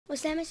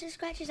What's that, Mr.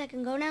 Scratches? I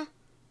can go now?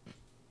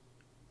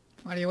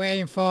 What are you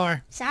waiting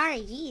for?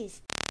 Sorry,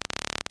 jeez.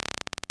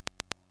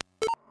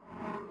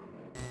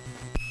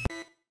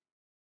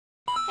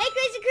 Hey,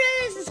 Crazy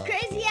Crew, this is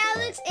Crazy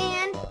Alex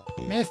and...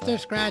 Mr.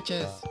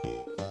 Scratches.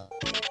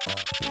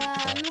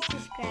 Mr.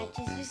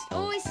 Scratches, just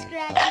always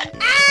scratching.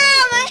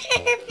 Ah, my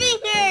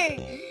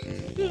finger!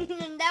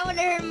 That would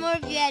have hurt more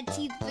if you had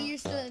teeth, but you're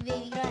still a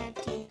baby, you don't have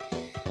teeth.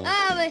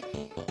 But,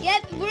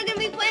 yep, we're gonna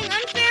be playing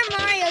Unfair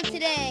Mario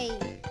today.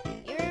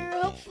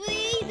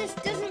 Hopefully, this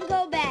doesn't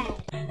go bad.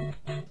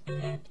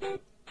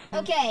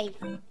 Okay.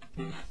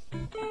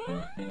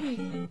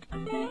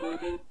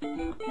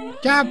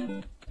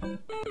 Jump!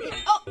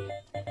 Oh!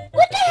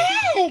 What the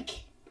heck?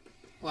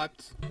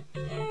 Whoops.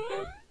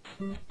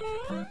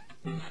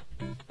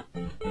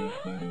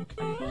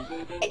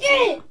 I did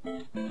it!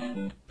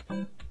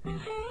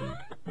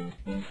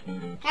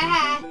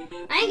 Haha,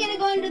 I ain't gonna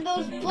go into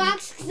those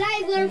blocks because I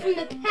learned from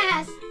the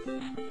past.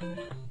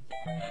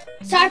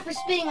 Sorry for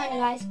spitting on you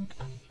guys.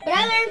 But I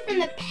learned from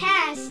the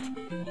past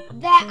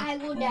that I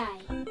will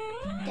die.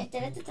 Da, da,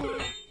 da, da, da.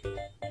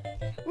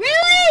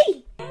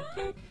 Really?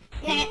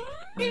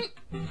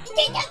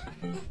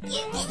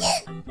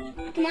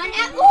 Come on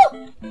now. Ooh!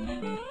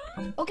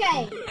 Okay.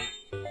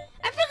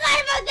 I forgot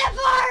about that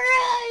part.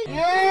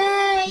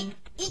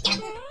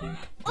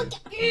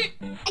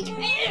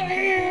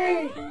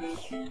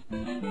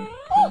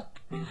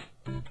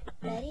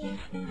 Ready?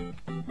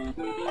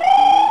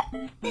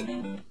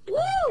 Woo!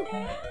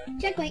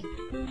 Checkmate.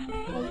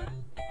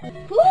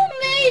 Who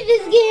made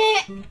this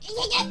game?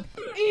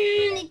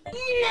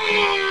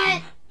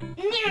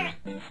 Come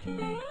on!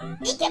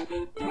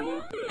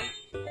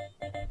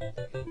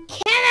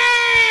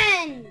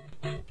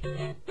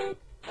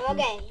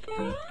 Okay.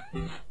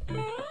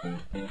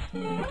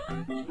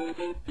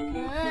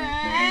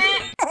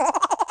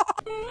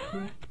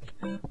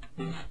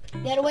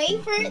 Gotta wait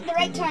for the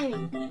right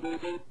timing.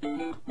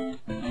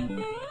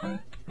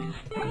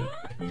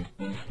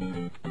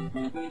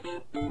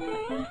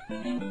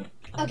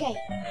 Okay.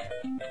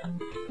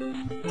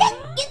 I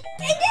did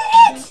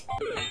it!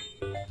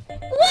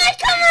 What?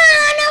 Come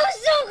on! That was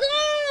so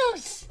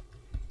close!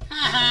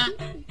 Haha!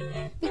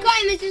 Be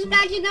quiet, Mr.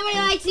 Scratches. Nobody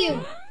likes you.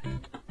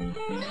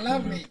 You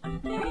love me.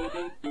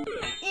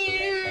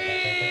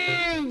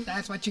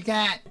 That's what you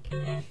got.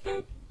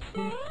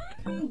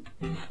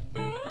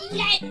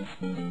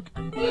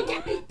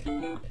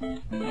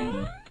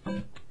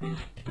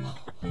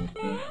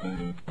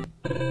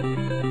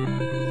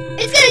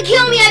 It's gonna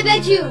kill me, I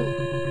bet you!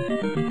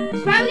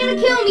 It's probably gonna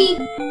kill me.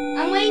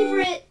 I'm waiting for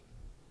it.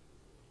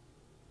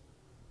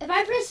 If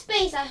I press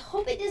space, I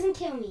hope it doesn't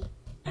kill me.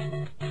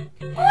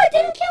 Oh, it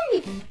didn't kill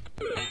me!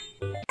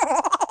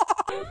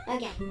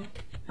 Okay.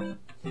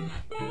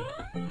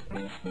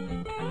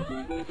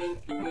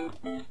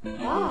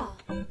 Oh.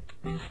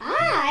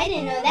 I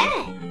didn't know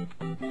that.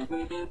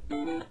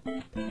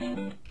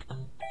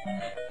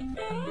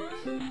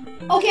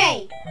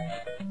 Okay.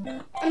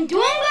 I'm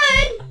doing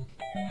good.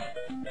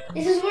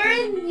 This is where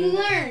you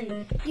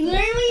learn. You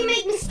learn when you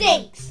make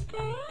mistakes.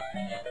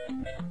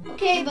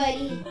 Okay,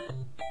 buddy.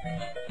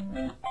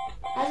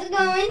 How's it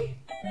going?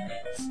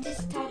 Let's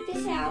just talk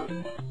this out.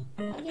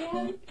 Talk it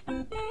out.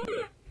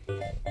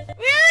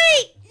 Really?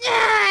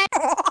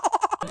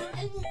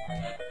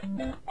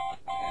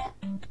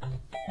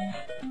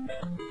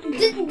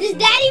 Does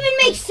that even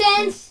make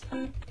sense?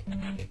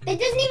 It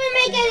doesn't even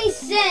make any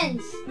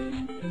sense.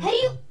 How do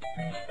you...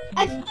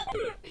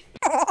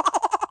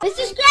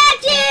 Mr.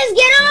 Scratches,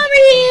 get over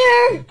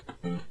here!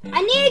 I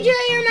need you,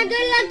 you're my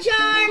good luck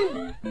charm.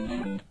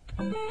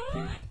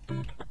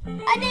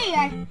 Oh, there you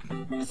are.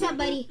 What's up,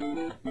 buddy?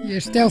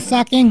 You're still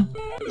sucking?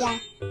 Yeah.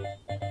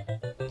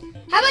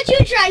 How about you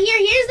try?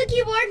 Here's the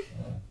keyboard.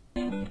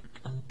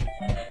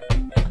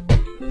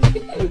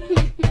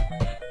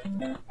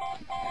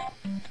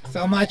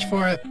 So much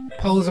for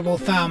opposable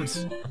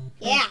thumbs.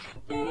 Yeah.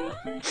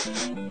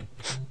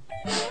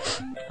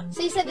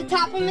 So you said the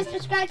top one, Mr.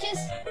 Scratches?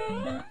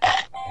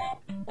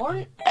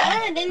 Or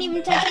I didn't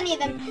even touch any of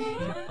them.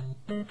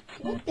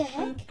 What the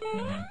heck?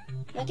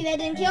 Lucky that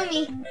didn't kill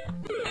me.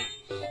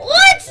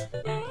 What?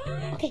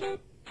 Okay.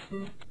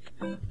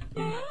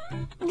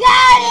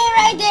 Got it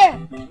right there.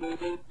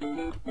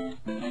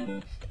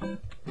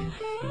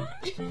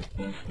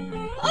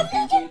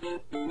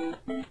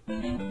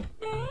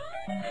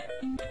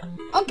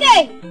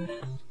 Okay.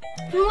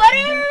 From what I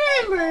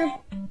remember,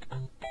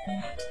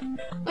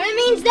 when it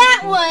means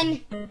that one,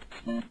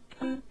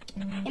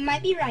 it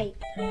might be right.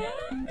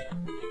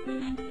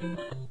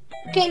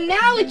 Okay,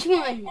 now which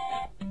one?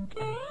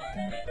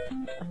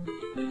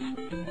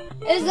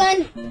 Is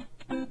on.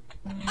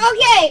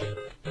 Okay,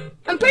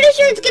 I'm pretty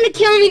sure it's gonna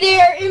kill me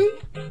there.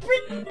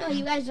 Oh,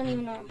 you guys don't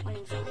even know what I'm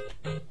playing, so.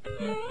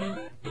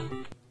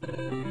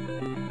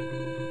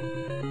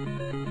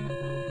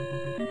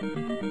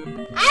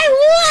 I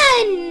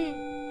won!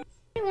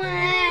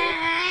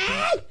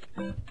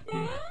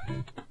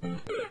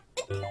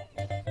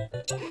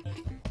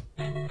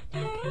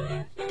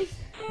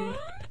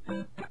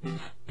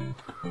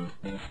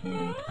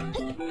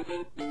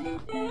 Can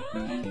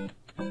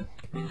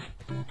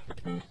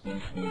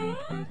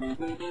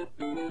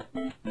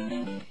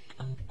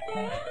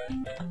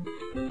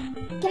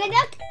I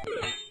duck?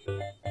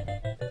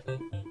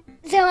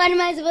 So what am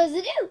I supposed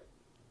to do?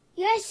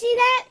 You guys see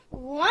that?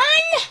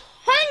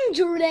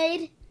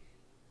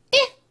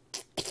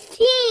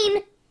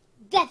 115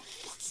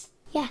 deaths.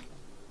 Yeah.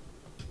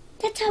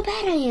 That's how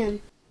bad I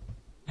am.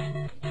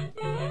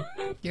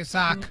 You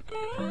suck.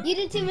 You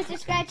did too, Mr.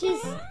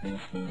 Scratches.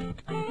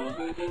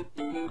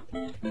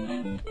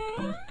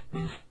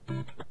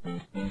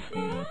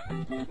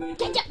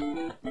 Catch up.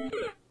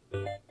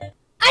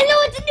 I know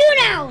what to do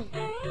now.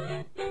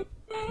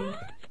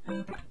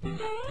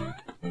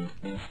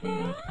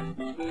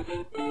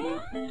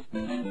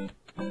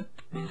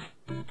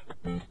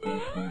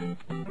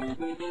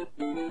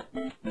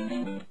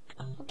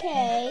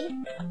 Okay.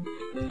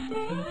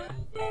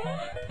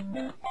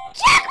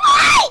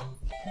 Checkpoint!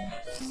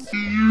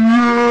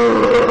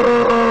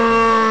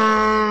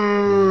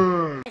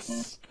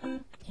 Yes.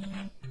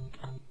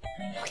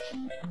 Okay.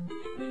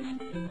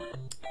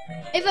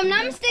 If I'm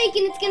not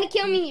mistaken, it's gonna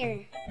kill me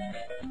here.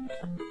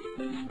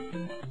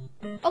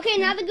 Okay,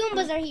 now the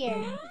Goombas are here.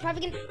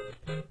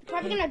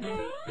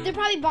 They're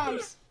probably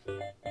bombs.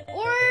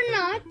 Or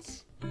not.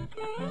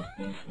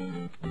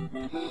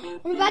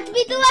 I'm about to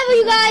beat the level,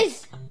 you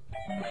guys!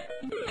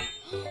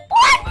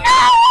 What? No!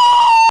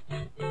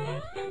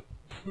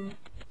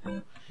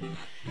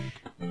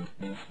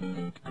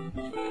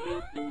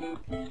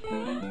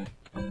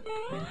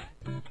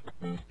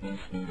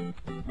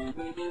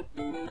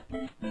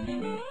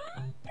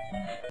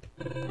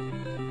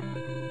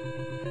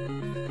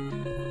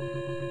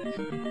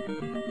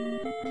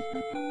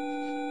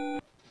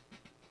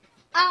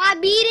 I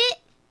beat it.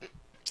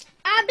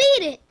 I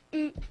beat it.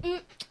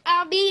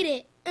 I beat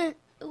it.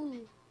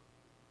 Ooh.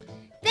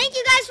 Thank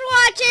you guys for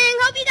watching.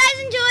 Hope you guys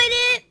enjoyed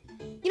it.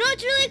 You know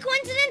what's really a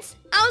coincidence?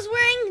 I was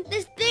wearing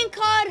this thing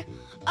called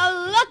a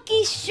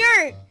lucky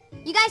shirt.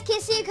 You guys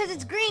can't see it because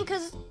it's green,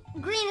 because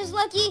green is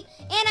lucky,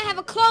 and I have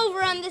a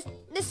clover on this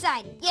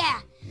side.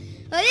 Yeah.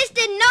 Well, this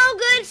did no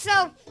good,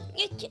 so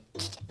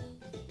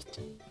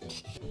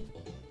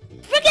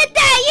forget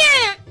that.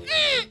 Yeah.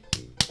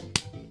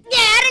 Yeah,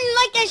 I didn't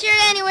like that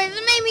shirt anyways.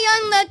 It made me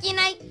unlucky,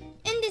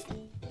 and this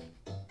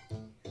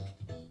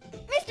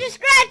Mr.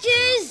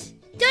 Scratches,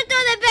 don't throw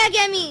that back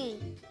at me.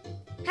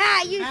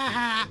 Ha, you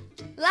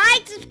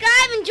like,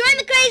 subscribe, and join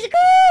the crazy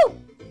crew.